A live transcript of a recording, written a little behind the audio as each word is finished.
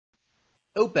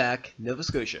Outback, Nova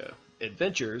Scotia.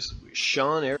 Adventures with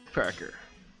Sean Eric Parker.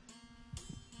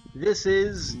 This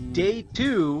is day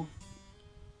 2,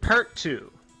 part 2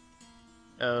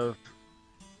 of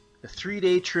a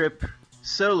 3-day trip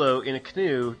solo in a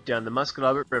canoe down the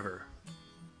Musquodoboit River.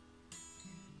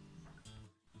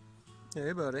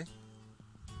 Hey, buddy.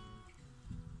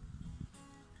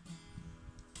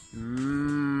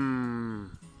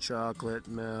 Chocolate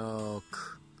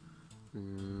milk.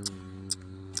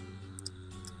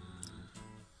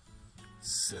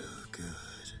 So good.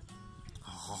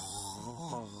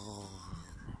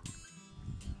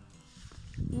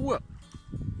 Whoa.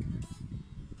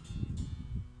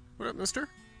 What up, mister?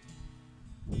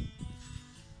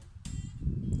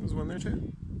 There's one there,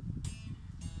 too.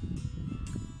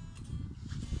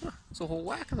 Huh, there's a whole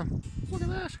whack of them. Look at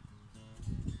that.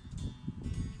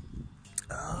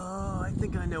 Oh, I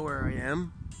think I know where I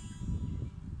am.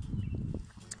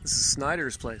 This is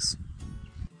Snyder's place.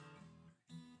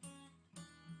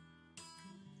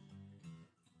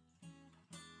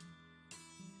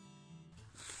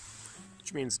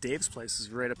 Which means Dave's place is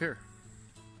right up here.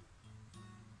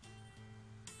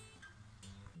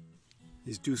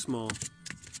 He's too small.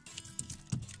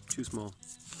 Too small.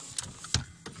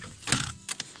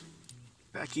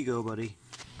 Back you go, buddy.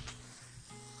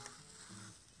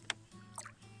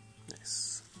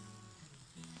 Nice.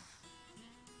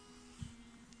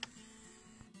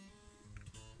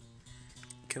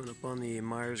 Coming up on the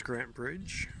Myers-Grant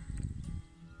Bridge.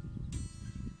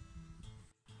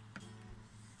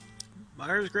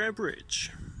 Myers-Grant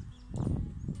Bridge.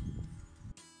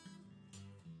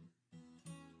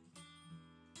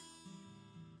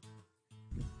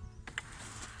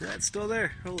 Yeah, it's still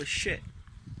there. Holy shit.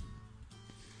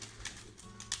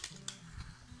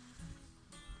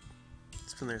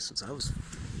 It's been there since I was a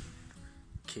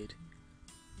kid.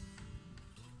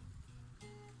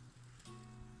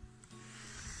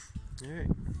 Alright,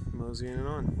 moseying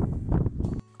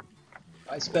on.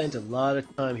 I spent a lot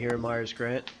of time here in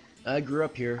Myers-Grant. I grew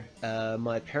up here.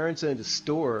 My parents owned a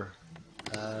store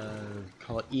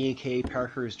called E&K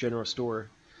Parker's General Store.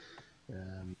 It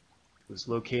was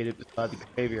located beside the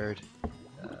graveyard.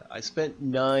 I spent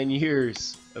 9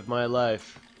 years of my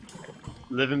life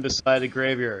living beside a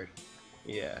graveyard.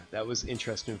 Yeah, that was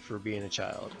interesting for being a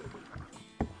child.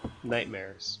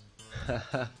 Nightmares.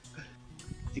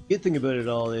 The good thing about it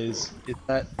all is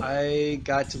that I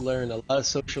got to learn a lot of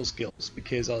social skills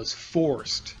because I was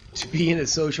forced to be in a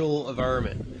social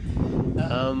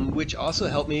environment, which also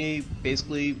helped me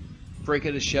basically break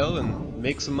out a shell and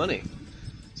make some money.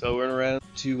 So I went around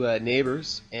to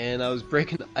neighbors and I was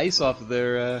breaking the ice off of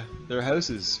their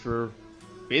houses for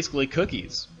basically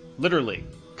cookies. Literally,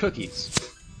 cookies.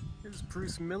 There's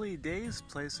Bruce Millie Day's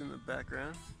place in the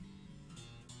background.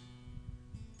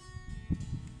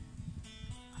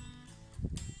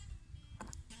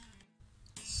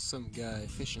 Some guy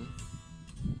fishing.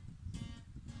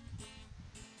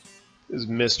 This is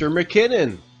Mr.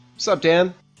 McKinnon. What's up,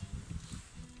 Dan?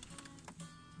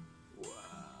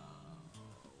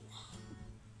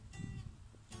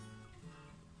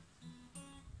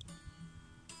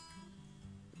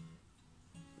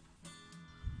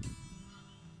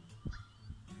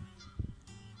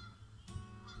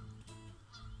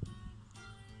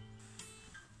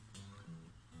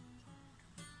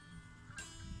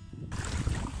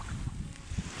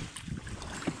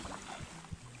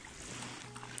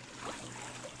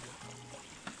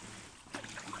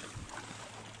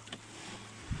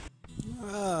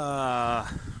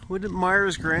 When did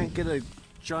Myers-Grant get a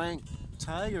giant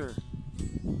tiger?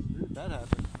 When did that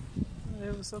happen? Hey,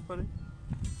 what's up, buddy?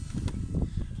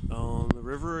 On the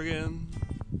river again.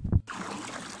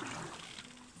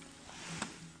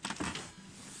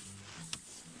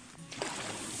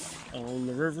 On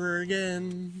the river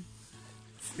again.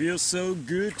 Feels so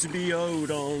good to be out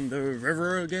on the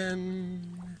river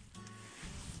again.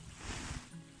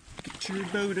 Get your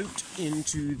boat out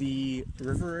into the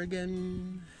river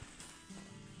again.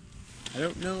 I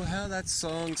don't know how that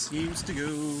song seems to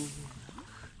go,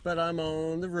 but I'm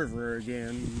on the river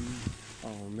again.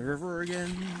 On the river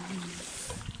again.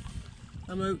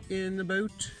 I'm out in the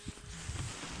boat.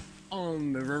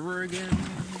 On the river again.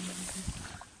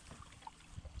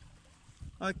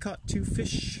 I caught 2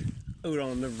 fish out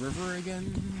on the river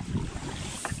again.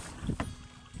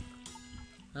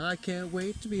 I can't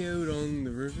wait to be out on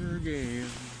the river again.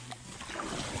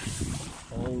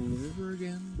 On the river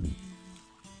again.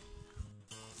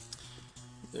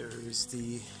 There's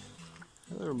the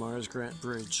other Myers-Grant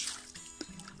Bridge.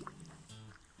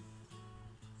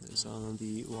 It's on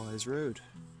the Wise Road.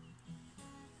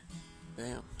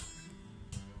 Bam.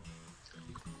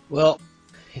 Well,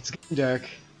 It's getting dark.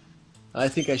 I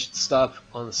think I should stop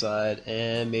on the side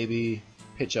and maybe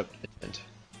pitch up to the tent.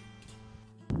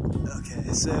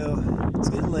 Okay, so it's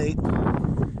getting late,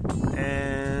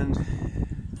 and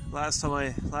last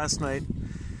night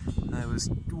it was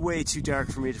way too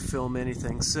dark for me to film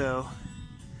anything. So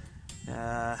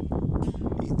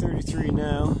 8:33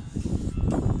 now.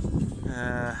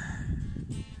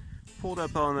 Pulled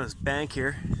up on this bank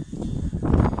here,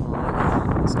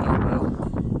 on this elbow,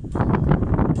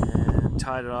 and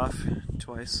tied it off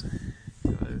twice.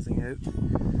 Got everything out.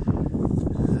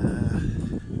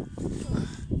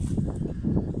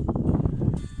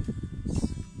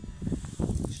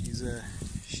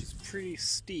 She's pretty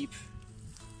steep.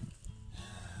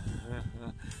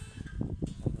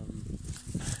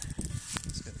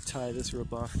 Just gotta tie this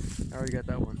rope off. I already got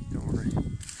that one. Don't worry.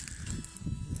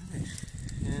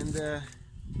 And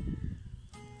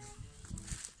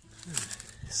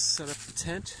set up the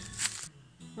tent.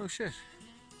 Oh shit.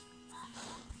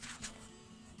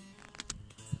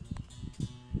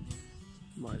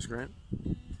 Myers Grant.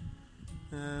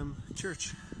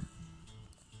 Church.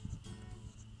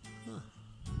 Huh.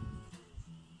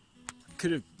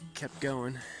 Could have kept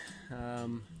going. I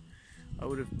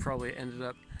would have probably ended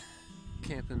up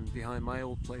camping behind my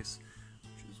old place,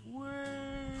 which is way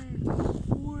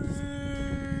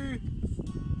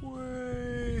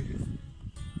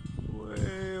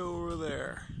over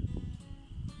there.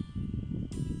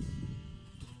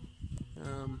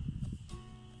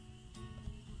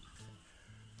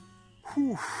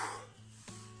 Whew.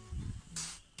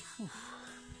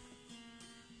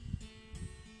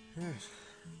 Alright,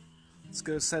 let's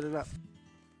go set it up.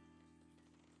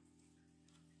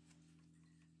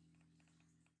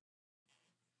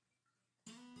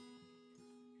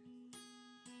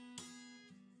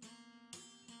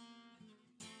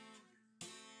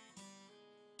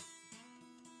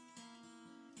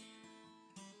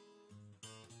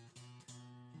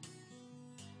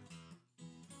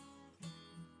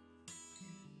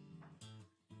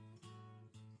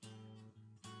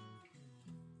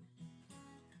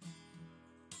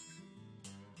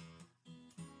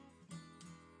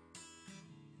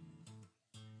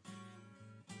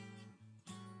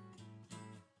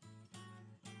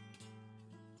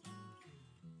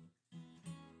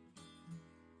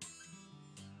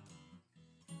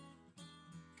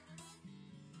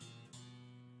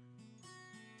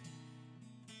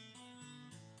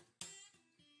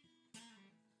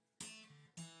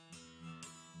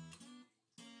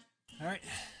 Alright,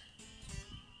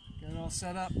 got it all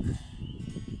set up.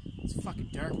 It's fucking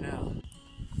dark now.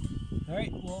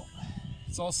 Alright, well,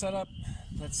 it's all set up.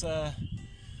 Let's go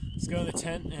to the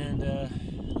tent and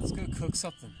let's go cook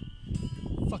something.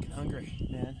 I'm fucking hungry,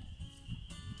 man.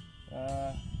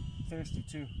 Thirsty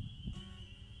too.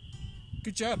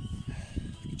 Good job.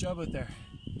 Good job out there.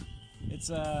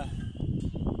 It's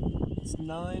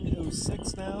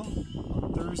 9:06 now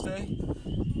on Thursday.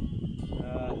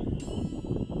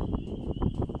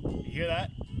 You hear that?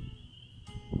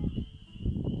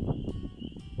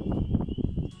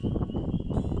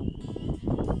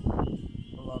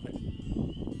 I love it.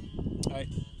 Alright,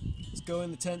 let's go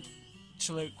in the tent,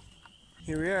 chill out.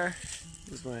 Here we are.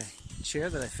 Here's my chair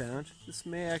that I found. This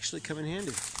may actually come in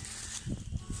handy.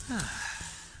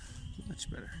 Much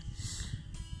better.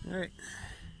 Alright.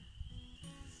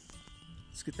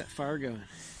 Let's get that fire going.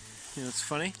 You know what's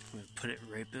funny? I'm going to put it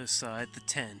right beside the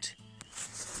tent.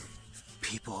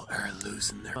 People are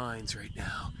losing their minds right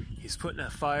now. He's putting a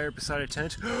fire beside a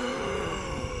tent.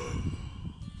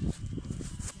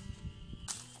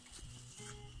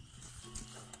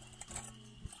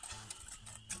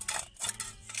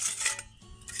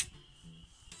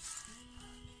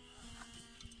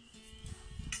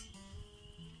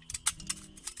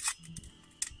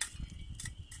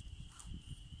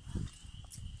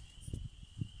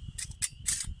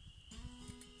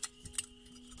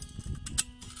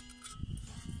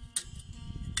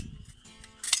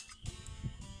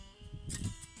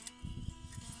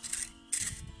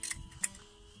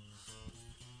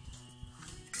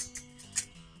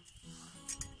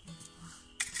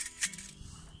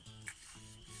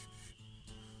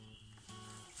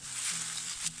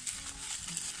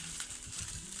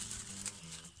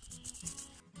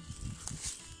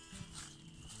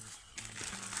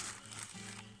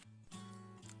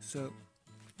 So,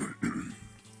 I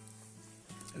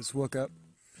just woke up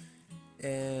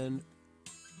and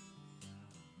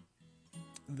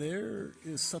there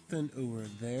is something over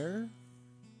there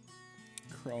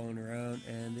crawling around,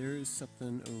 and there is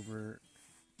something over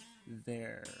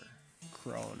there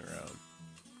crawling around.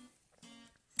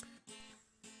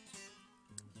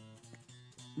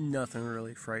 Nothing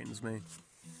really frightens me.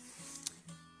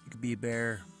 You could be a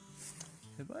bear.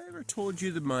 Have I ever told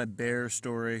you my bear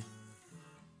story?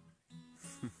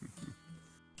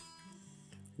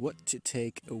 What to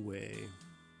take away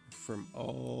from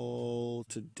all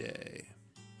today?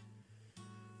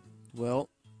 Well,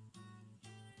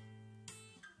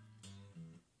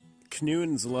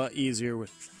 canoeing is a lot easier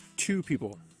with 2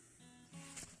 people.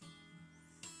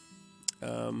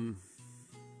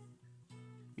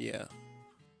 Yeah.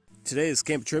 Today's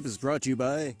camping trip is brought to you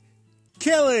by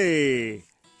Kelly!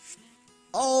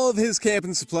 All of his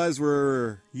camping supplies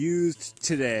were used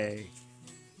today.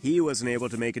 He wasn't able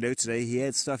to make it out today. He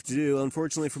had stuff to do.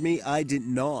 Unfortunately for me, I did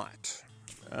not.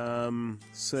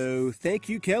 So thank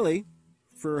you, Kelly,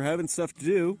 for having stuff to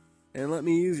do and let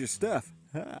me use your stuff.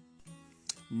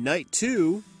 Night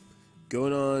 2,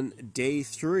 going on day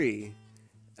 3.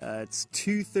 It's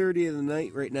 2:30 in the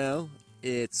night right now.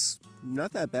 It's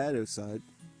not that bad outside.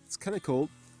 It's kind of cold.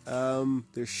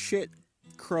 There's shit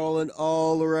crawling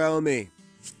all around me.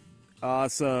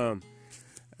 Awesome.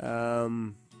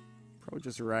 Probably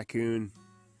just a raccoon.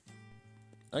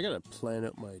 I gotta plan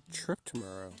out my trip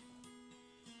tomorrow.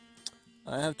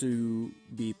 I have to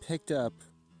be picked up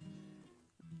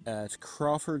at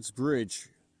Crawford's Bridge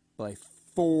by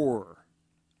 4.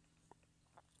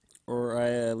 Or I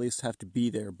at least have to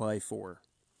be there by 4.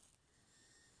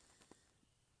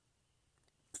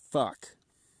 Fuck.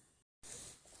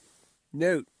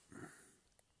 Note.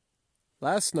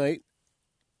 Last night,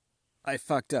 I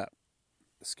fucked up.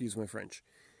 Excuse my French.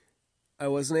 I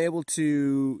wasn't able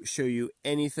to show you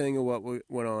anything of what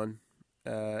went on.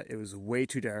 It was way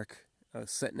too dark. I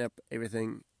was setting up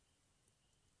everything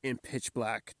in pitch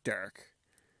black dark.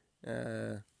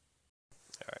 Alright,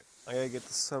 I gotta get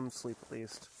some sleep at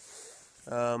least.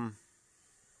 That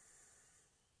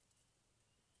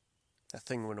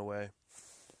thing went away.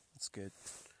 That's good.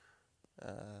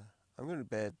 I'm going to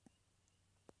bed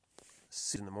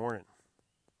 6 in the morning.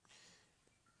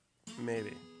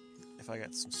 Maybe, if I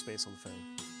got some space on the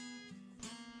phone.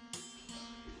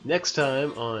 Next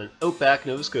time on Outback,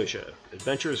 Nova Scotia,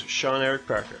 Adventures with Sean Eric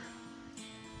Parker.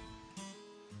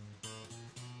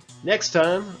 Next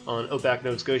time on Outback,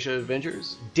 Nova Scotia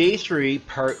Adventures, Day 3,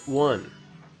 Part 1.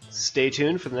 Stay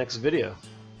tuned for the next video.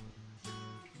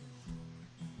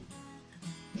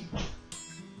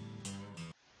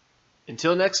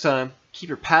 Until next time, keep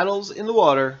your paddles in the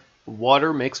water.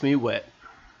 Water makes me wet.